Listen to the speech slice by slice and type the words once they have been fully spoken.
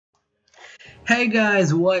Hey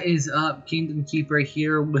guys, what is up? Kingdom Keeper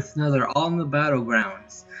here with another On the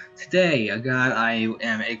Battlegrounds. Today, a god I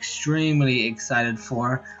am extremely excited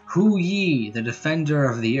for, Hu Yi, the Defender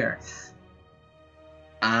of the Earth.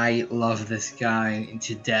 I love this guy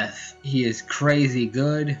to death. He is crazy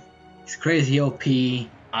good. He's crazy OP.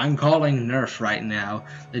 I'm calling nerf right now.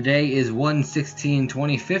 The day is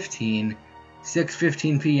 1/16/2015,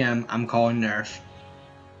 6:15 p.m. I'm calling nerf.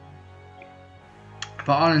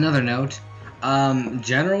 But on another note,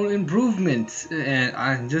 general improvements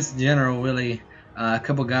and just general really. A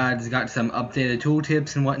couple gods got some updated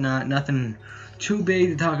tooltips and whatnot. Nothing too big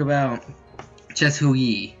to talk about. Just Hu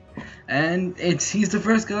Yi, and he's the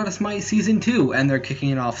first god of Smite Season 2, and they're kicking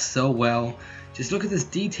it off so well. Just look at this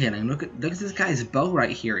detailing. Look at this guy's bow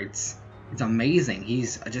right here. It's amazing.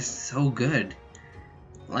 He's just so good.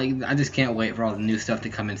 Like, I just can't wait for all the new stuff to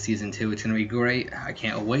come in Season 2. It's gonna be great. I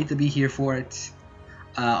can't wait to be here for it.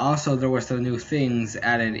 Also, there were some new things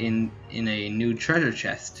added in a new treasure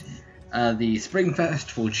chest. The Spring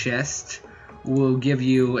Festival chest will give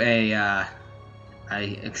you a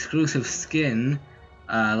exclusive skin.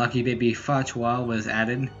 Lucky Baby Fatwa was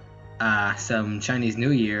added. Some Chinese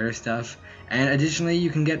New Year stuff, and additionally, you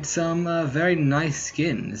can get some very nice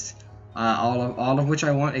skins. All of which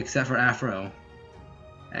I want except for Afro,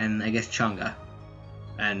 and I guess Chunga,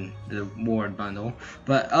 and the ward bundle.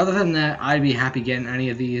 But other than that, I'd be happy getting any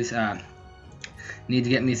of these. Need to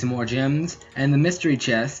get me some more gems, and the mystery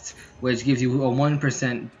chest, which gives you a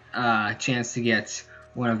 1% chance to get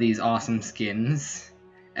one of these awesome skins,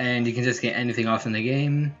 and you can just get anything off in the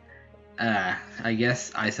game. I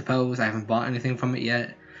suppose I haven't bought anything from it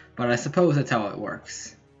yet, but I suppose that's how it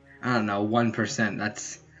works. I don't know, 1%.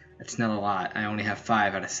 That's not a lot. I only have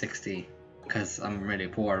 5 out of 60 because I'm really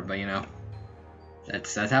poor, but you know.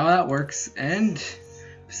 That's how that works. And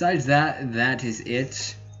besides that, that is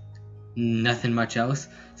it. Nothing much else.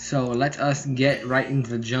 So let us get right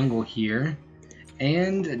into the jungle here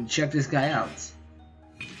and check this guy out.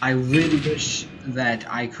 I really wish that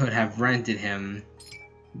I could have rented him,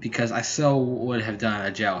 because I so would have done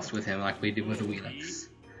a joust with him like we did with the Wheelix.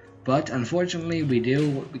 But unfortunately, we do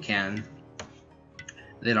what we can.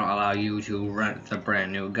 They don't allow you to rent the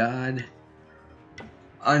brand new god.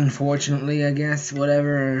 Unfortunately, I guess,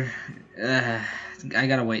 whatever. I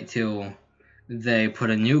gotta wait till they put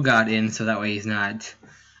a new god in, so that way he's not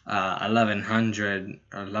 1100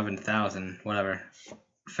 or 11,000, whatever,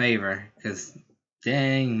 favor. Because,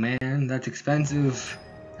 dang, man, that's expensive.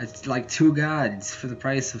 That's like 2 gods for the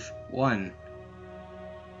price of 1.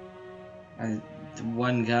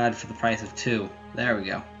 1 god for the price of 2. There we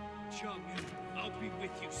go. I'll be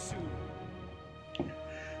with you soon.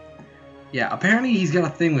 Yeah, apparently he's got a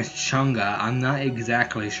thing with Chunga. I'm not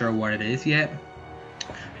exactly sure what it is yet,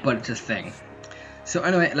 but it's a thing. So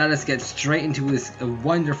anyway, let us get straight into this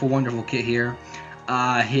wonderful, wonderful kit here.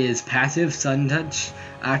 His passive, Sun Touch,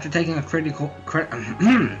 after taking a critical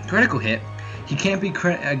hit, he can't be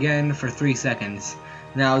crit again for 3 seconds.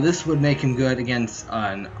 Now this would make him good against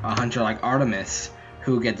a hunter like Artemis,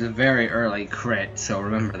 who gets a very early crit, so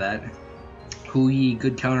remember that. Hu Yi,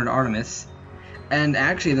 good counter to Artemis. And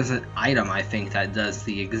actually, there's an item, I think, that does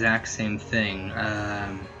the exact same thing.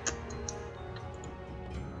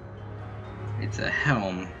 It's a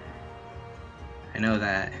helm. I know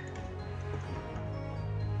that.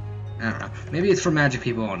 I don't know. Maybe it's for magic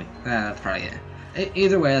people only. That's probably it.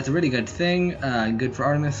 Either way, that's a really good thing. Good for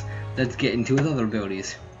Artemis. Let's get into his other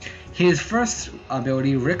abilities. His first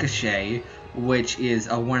ability, Ricochet, which is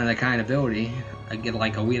a one-of-a-kind ability,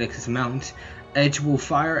 like a Wheelix's mount. It will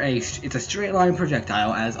fire it's a straight line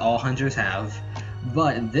projectile, as all hunters have,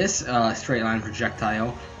 but this straight line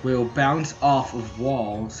projectile will bounce off of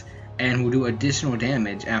walls and will do additional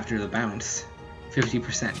damage after the bounce,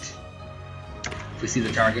 50%. If we see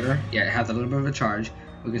the targeter, yeah, it has a little bit of a charge.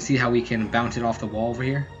 We can see how we can bounce it off the wall over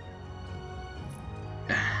here.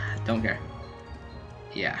 Don't care.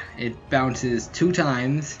 Yeah, it bounces 2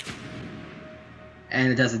 times, and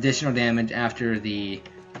it does additional damage after the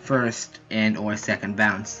first and or second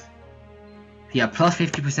bounce. Yeah, plus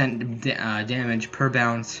 50% damage per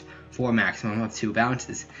bounce for a maximum of 2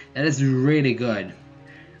 bounces. That is really good.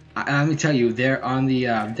 Let me tell you, there on the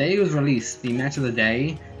day it was released, the match of the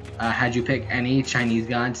day had you pick any Chinese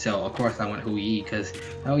god. So of course I went Hu Yi, because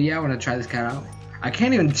oh yeah, I want to try this cat out. I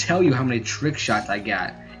can't even tell you how many trick shots I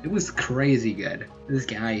got. It was crazy good. This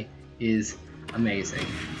guy is amazing.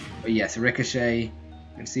 But yes, Ricochet, you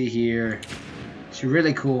can see here. It's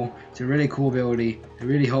really cool. It's a really cool ability. I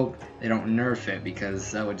really hope they don't nerf it,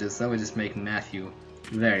 because that would just make Matthew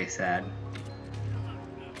very sad.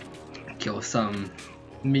 Kill some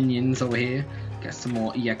minions over here. Get some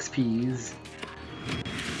more EXPs.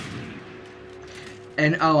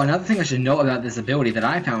 And oh, another thing I should note about this ability that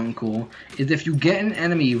I found cool is if you get an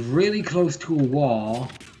enemy really close to a wall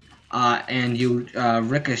and you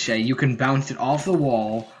ricochet, you can bounce it off the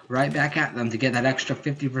wall right back at them to get that extra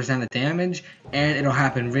 50% of damage, and it'll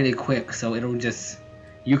happen really quick, so it'll just,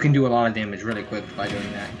 you can do a lot of damage really quick by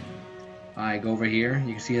doing that. I go over here,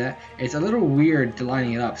 you can see that. It's a little weird to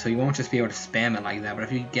lining it up, so you won't just be able to spam it like that, but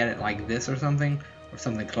if you get it like this or something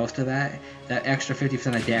close to that, that extra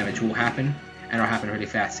 50% of damage will happen, and it'll happen really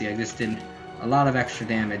fast. See, I just did a lot of extra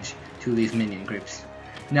damage to these minion groups.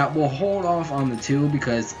 Now, we'll hold off on the 2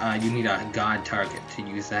 because you need a god target to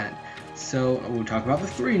use that. So, we'll talk about the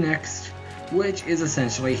 3 next, which is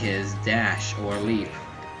essentially his dash or leap,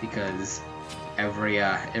 because every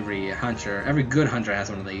good hunter has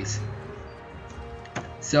one of these.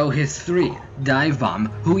 So his 3, dive bomb,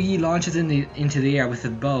 who he launches into the air with a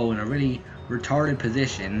bow in a really retarded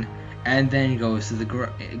position, and then goes to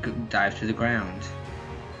dives to the ground.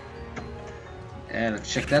 And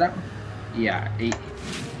let's check that out. Yeah,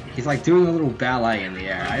 he's like doing a little ballet in the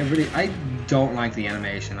air. I don't like the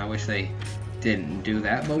animation. I wish they didn't do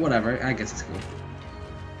that, but whatever. I guess it's cool.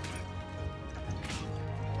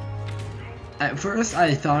 At first,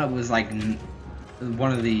 I thought it was like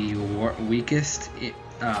one of the weakest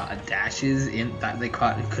dashes that they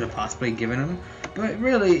could have possibly given him, but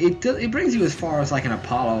really, it brings you as far as like an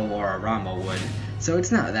Apollo or a Rama would, so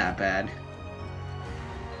it's not that bad.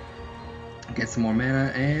 Get some more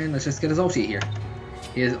mana, and let's just get his ulti here.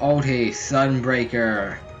 His ulti,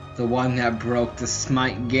 Sunbreaker, the one that broke the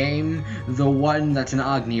Smite game, the one that's an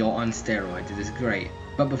Agni on steroids. It is great.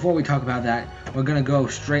 But before we talk about that, we're gonna go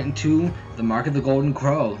straight into the Mark of the Golden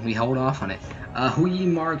Crow. We hold off on it. Hui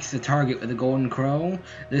marks the target with the Golden Crow.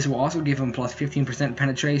 This will also give him plus 15%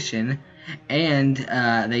 penetration, and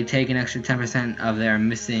they take an extra 10% of their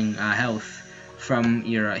missing health from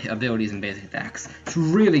your abilities and basic attacks. It's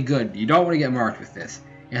really good. You don't want to get marked with this.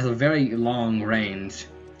 It has a very long range,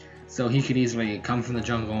 so he could easily come from the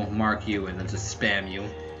jungle, mark you, and then just spam you.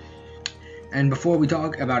 And before we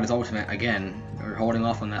talk about his ultimate, again, we're holding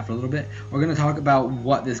off on that for a little bit, we're going to talk about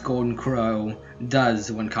what this Golden Crow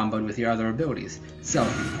does when comboed with your other abilities. So,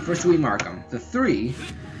 first we mark him. The 3,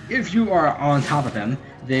 if you are on top of him,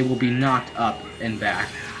 they will be knocked up and back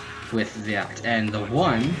with that. And the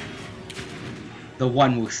 1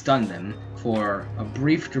 will stun them for a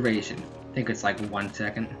brief duration. I think it's like 1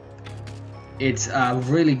 second. It's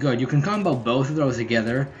really good. You can combo both of those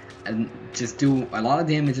together and just do a lot of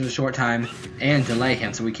damage in a short time and delay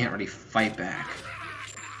him so we can't really fight back.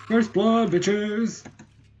 First blood, bitches!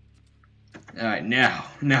 Alright, now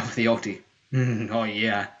for the ulti. Oh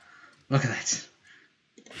yeah. Look at that.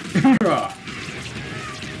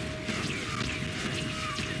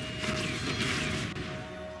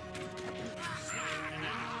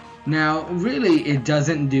 Now, really, it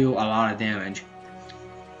doesn't do a lot of damage.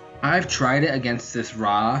 I've tried it against this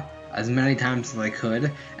Ra as many times as I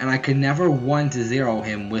could, and I could never 1-0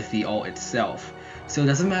 him with the ult itself. So it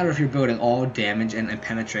doesn't matter if you're building all damage and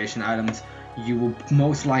penetration items, you will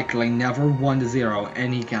most likely never 1-0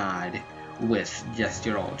 any god with just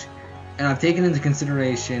your ult. And I've taken into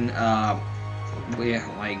consideration, well,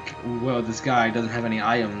 this guy doesn't have any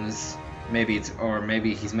items. Maybe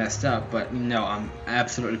he's messed up, but no, I'm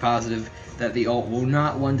absolutely positive that the ult will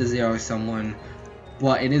not 1-0 someone,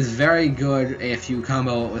 but it is very good if you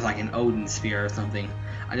combo it with like an Odin Spear or something.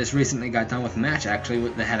 I just recently got done with a match actually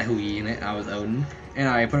that had a Hui in it. I was Odin, and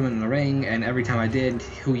I put him in the ring, and every time I did,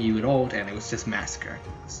 Hui would ult, and it was just massacre.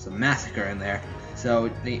 It's a massacre in there. So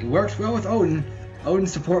it works well with Odin. Odin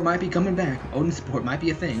support might be coming back. Odin support might be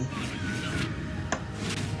a thing.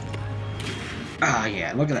 Ah,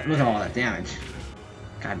 yeah, look at that. Look at all that damage.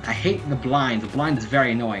 God, I hate the blind. The blind is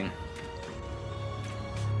very annoying.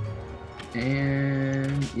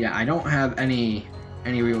 And yeah, I don't have any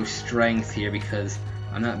real strength here because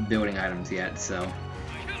I'm not building items yet, so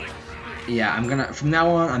yeah, from now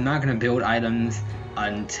on, I'm not gonna build items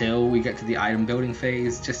until we get to the item building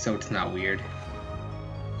phase, just so it's not weird.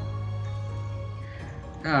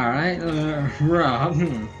 Alright,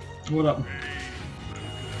 what up?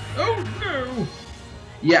 Oh no!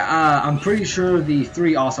 Yeah, I'm pretty sure the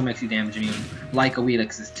 3 also makes you damage immune, like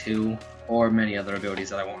Awelix's 2, or many other abilities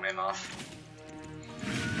that I won't name off.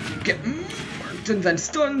 Get marked, and then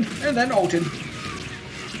stunned, and then ulted.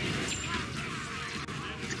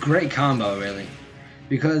 It's a great combo, really.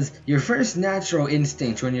 Because your first natural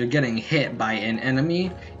instinct when you're getting hit by an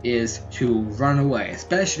enemy is to run away,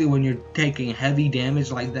 especially when you're taking heavy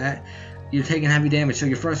damage like that. You're taking heavy damage, so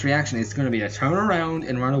your first reaction is going to be to turn around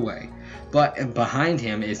and run away. but behind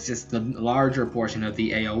him is just the larger portion of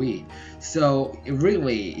the AoE. So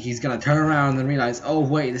really, he's gonna turn around and realize, oh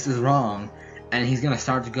wait, this is wrong, and he's gonna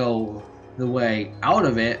start to go the way out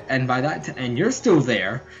of it, and by that and you're still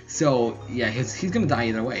there, so yeah, he's gonna die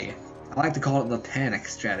either way. I like to call it the panic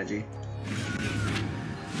strategy.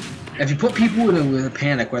 If you put people in a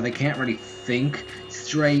panic where they can't really think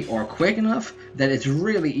straight or quick enough, then it's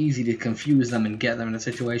really easy to confuse them and get them in a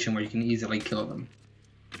situation where you can easily kill them.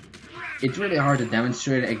 It's really hard to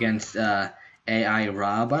demonstrate it against AI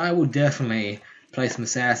raw, but I will definitely play some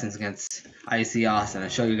assassins against IC Austin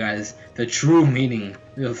and show you guys the true meaning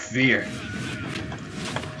of fear.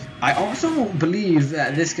 I also believe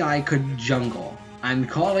that this guy could jungle. I'm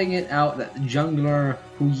calling it out that jungler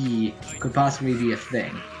Hui could possibly be a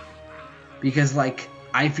thing. Because, like,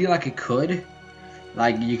 I feel like it could.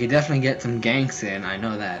 Like, you could definitely get some ganks in, I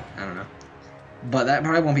know that, I don't know. But that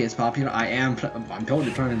probably won't be as popular. I'm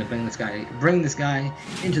totally planning to bring this guy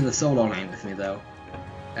into the solo lane with me, though.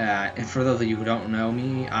 And for those of you who don't know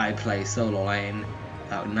me, I play solo lane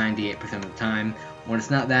about 98% of the time. When it's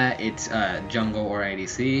not that, it's jungle or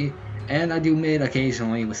ADC. And I do mid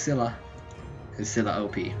occasionally with Scylla, because Scylla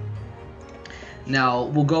OP. Now,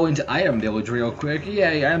 we'll go into item builds real quick.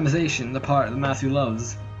 Yay, itemization, the part that Matthew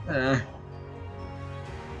loves.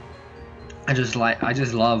 I just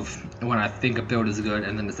love when I think a build is good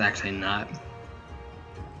and then it's actually not.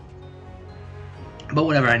 But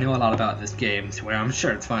whatever, I know a lot about this game, so I'm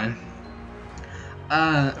sure it's fine.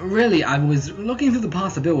 Really, I was looking through the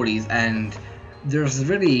possibilities, and there's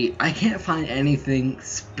really, I can't find anything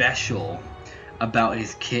special about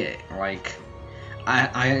his kit. Like,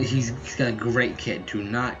 he's got a great kit.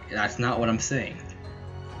 That's not what I'm saying.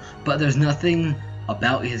 But there's nothing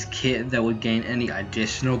about his kit that would gain any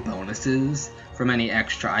additional bonuses from any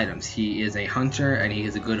extra items. He is a hunter, and he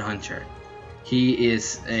is a good hunter. He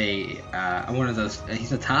is one of those.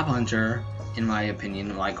 He's a top hunter, in my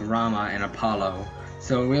opinion, like Rama and Apollo.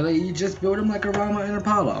 So really, you just build him like a Rama and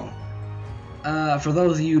Apollo. For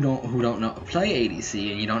those of you who don't know play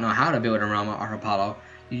ADC and you don't know how to build a Rama or Apollo,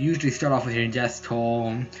 you usually start off with your Death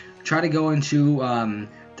Toll. Try to go into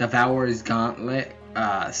Devourer's Gauntlet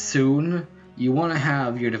soon. You want to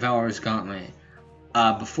have your Devourer's Gauntlet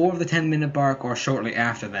before the 10-minute mark or shortly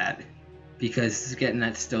after that, because getting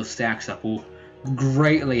that still stacks up will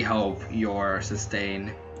greatly help your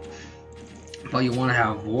sustain. But you want to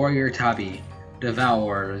have Warrior Tabi,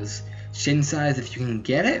 Devourers, Shinsai's if you can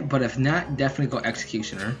get it, but if not, definitely go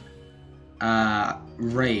Executioner,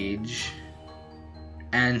 Rage,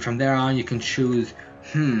 and from there on you can choose,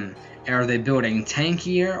 are they building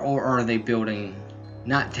tankier or are they building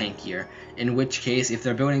not tankier? In which case, if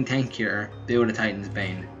they're building tankier, build a Titan's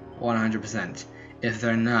Bane, 100%. If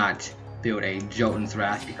they're not, build a Jotun's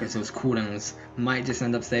Wrath, because those cooldowns might just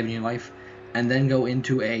end up saving your life, and then go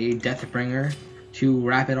into a Deathbringer to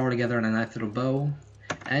wrap it all together in a nice little bow.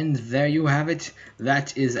 And there you have it.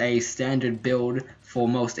 That is a standard build for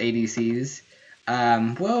most ADCs.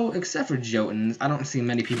 Well, except for Jotuns. I don't see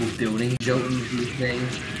many people building Jotuns these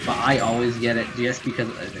days, but I always get it just because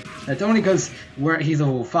that's only because he's a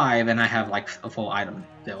level 5 and I have like a full item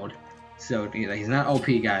build. So he's not OP,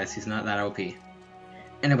 guys. He's not that OP.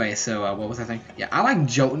 Anyway, so what was I thinking? Yeah, I like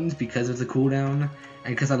Jotuns because of the cooldown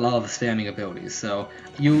and because I love spamming abilities. So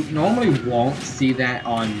you normally won't see that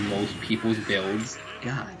on most people's builds.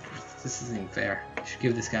 God, this isn't fair. I should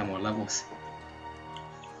give this guy more levels.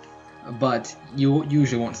 But you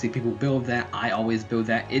usually won't see people build that. I always build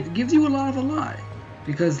that. It gives you a lot.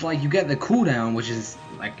 Because, like, you get the cooldown, which is,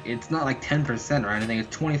 like, it's not like 10% or anything,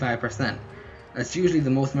 it's 25%. That's usually the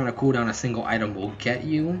most amount of cooldown a single item will get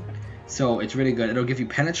you. So, it's really good. It'll give you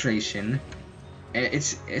penetration.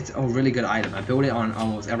 It's a really good item. I build it on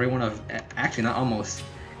almost every one of, actually not almost,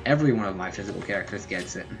 every one of my physical characters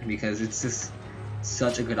gets it. Because it's just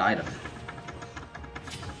such a good item.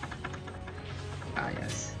 Ah,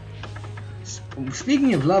 yes.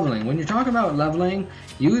 Speaking of leveling, when you're talking about leveling,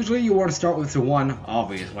 usually you want to start with the 1,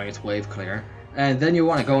 obviously, it's wave clear, and then you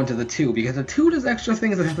want to go into the 2, because the 2 does extra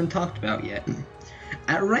things that haven't talked about yet.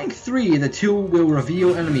 At rank 3, the 2 will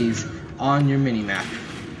reveal enemies on your minimap,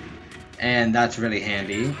 and that's really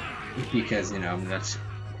handy, because, you know, that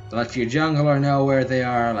lets your jungler know where they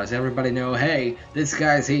are, lets everybody know, hey, this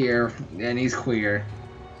guy's here, and he's queer.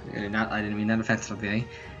 I didn't mean that offensively.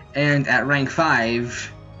 And at rank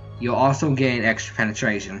 5, you'll also gain extra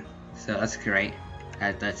penetration, so that's great.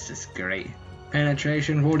 That's just great.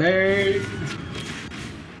 Penetration for days!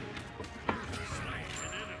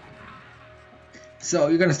 So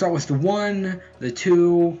you're gonna start with the 1, the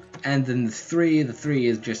 2, and then the 3. The 3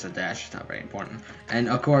 is just a dash, it's not very important. And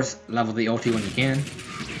of course, level the ulti when you can.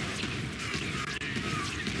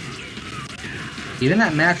 even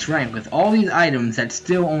at max rank with all these items that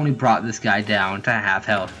still only brought this guy down to half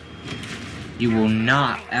health. You will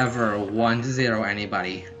not ever 1-0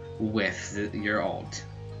 anybody with your ult.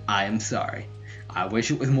 I am sorry. I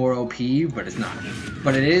wish it was more OP, but it's not.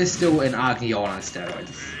 But it is still an Agni ult on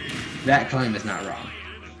steroids. That claim is not wrong.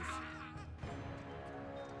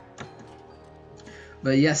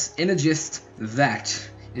 But yes, in a gist, that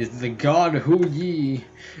is the God Hu Yi,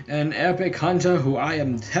 an epic hunter who I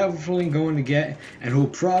am definitely going to get, and who'll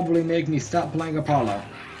probably make me stop playing Apollo.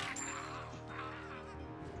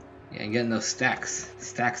 Yeah, and getting those stacks.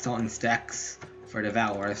 Stacks on stacks for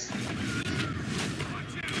Devourers.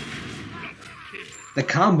 The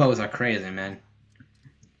combos are crazy, man.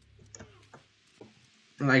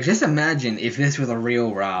 Like, just imagine if this was a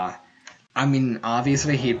real Ra. I mean,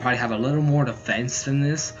 obviously he'd probably have a little more defense than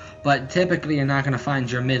this, but typically you're not going to find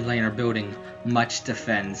your mid laner building much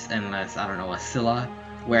defense unless, I don't know, a Scylla,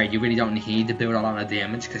 where you really don't need to build a lot of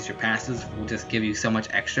damage because your passives will just give you so much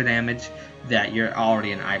extra damage that you're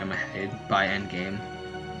already an item ahead by endgame.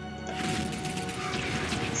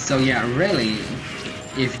 So yeah, really,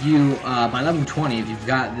 if you, by level 20, if you've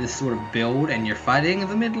got this sort of build and you're fighting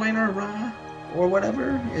the mid laner Ra, or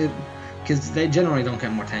whatever, because they generally don't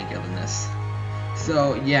get more tankier than this.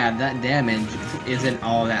 So yeah, that damage isn't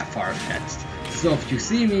all that far-fetched. So if you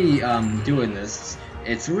see me doing this,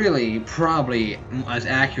 it's really probably as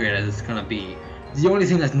accurate as it's gonna be. The only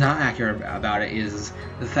thing that's not accurate about it is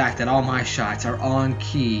the fact that all my shots are on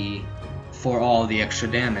key for all the extra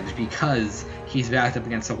damage because he's backed up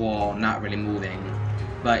against the wall, not really moving.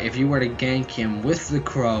 But if you were to gank him with the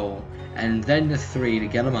Crow and then the 3 to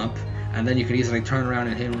get him up, and then you could easily turn around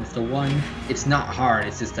and hit him with the 1. It's not hard,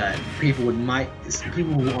 it's just that people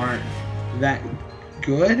who aren't that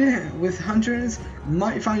good with hunters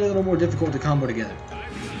might find it a little more difficult to combo together.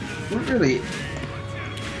 But really,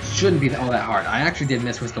 shouldn't be all that hard. I actually did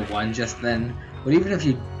miss with the 1 just then, but even if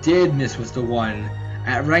you did miss with the 1,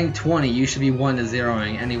 at rank 20 you should be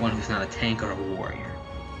 1-0ing anyone who's not a tank or a warrior.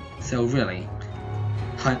 So really,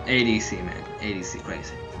 hunt ADC, man. ADC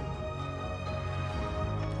crazy.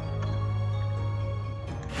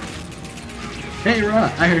 Hey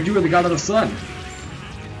Ra, I heard you were the god of the sun.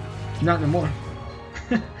 Not anymore.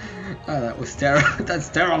 Oh, that was terrible. That's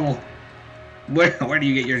terrible. Where do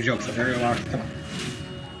you get your jokes? There you are. Come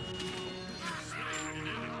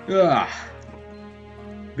on. Ugh.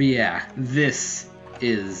 But yeah, this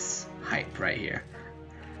is hype right here.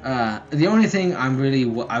 The only thing I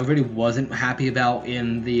really wasn't happy about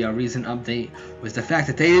in the recent update was the fact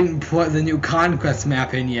that they didn't put the new Conquest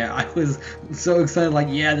map in yet. I was so excited, like,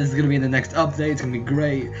 yeah, this is gonna be in the next update, it's gonna be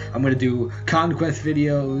great, I'm gonna do Conquest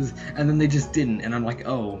videos, and then they just didn't, and I'm like,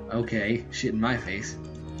 oh, okay, shit in my face.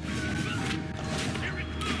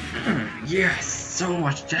 Yes, so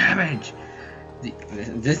much damage!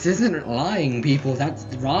 This isn't lying, people. That's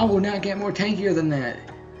Ra will not get more tankier than that.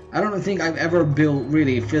 I don't think I've ever built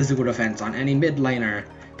really physical defense on any mid laner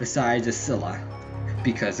besides a Scylla.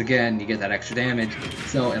 Because again, you get that extra damage.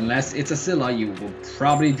 So unless it's a Scylla, you will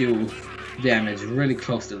probably do damage really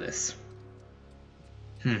close to this.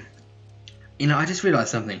 You know, I just realized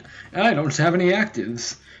something. I don't have any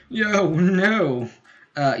actives. Yo, no.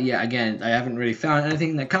 Yeah, again, I haven't really found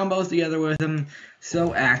anything that combos together with them. So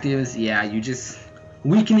actives, yeah, you just...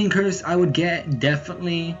 Weakening Curse I would get,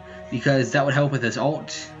 definitely, because that would help with his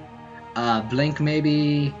ult. Blink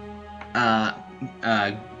maybe, Girl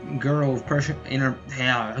of Persia,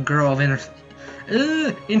 Girl of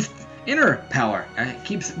Inner Power. I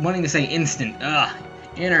keep wanting to say instant,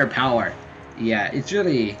 Inner Power. Yeah, it's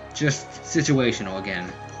really just situational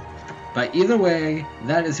again. But either way,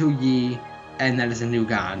 that is Hu Yi, and that is a new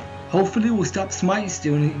god. Hopefully we'll stop Smite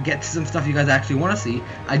soon and get to some stuff you guys actually want to see.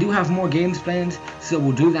 I do have more games planned, so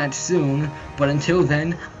we'll do that soon. But until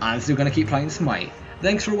then, I'm still going to keep playing Smite.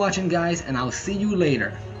 Thanks for watching, guys, and I'll see you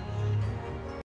later.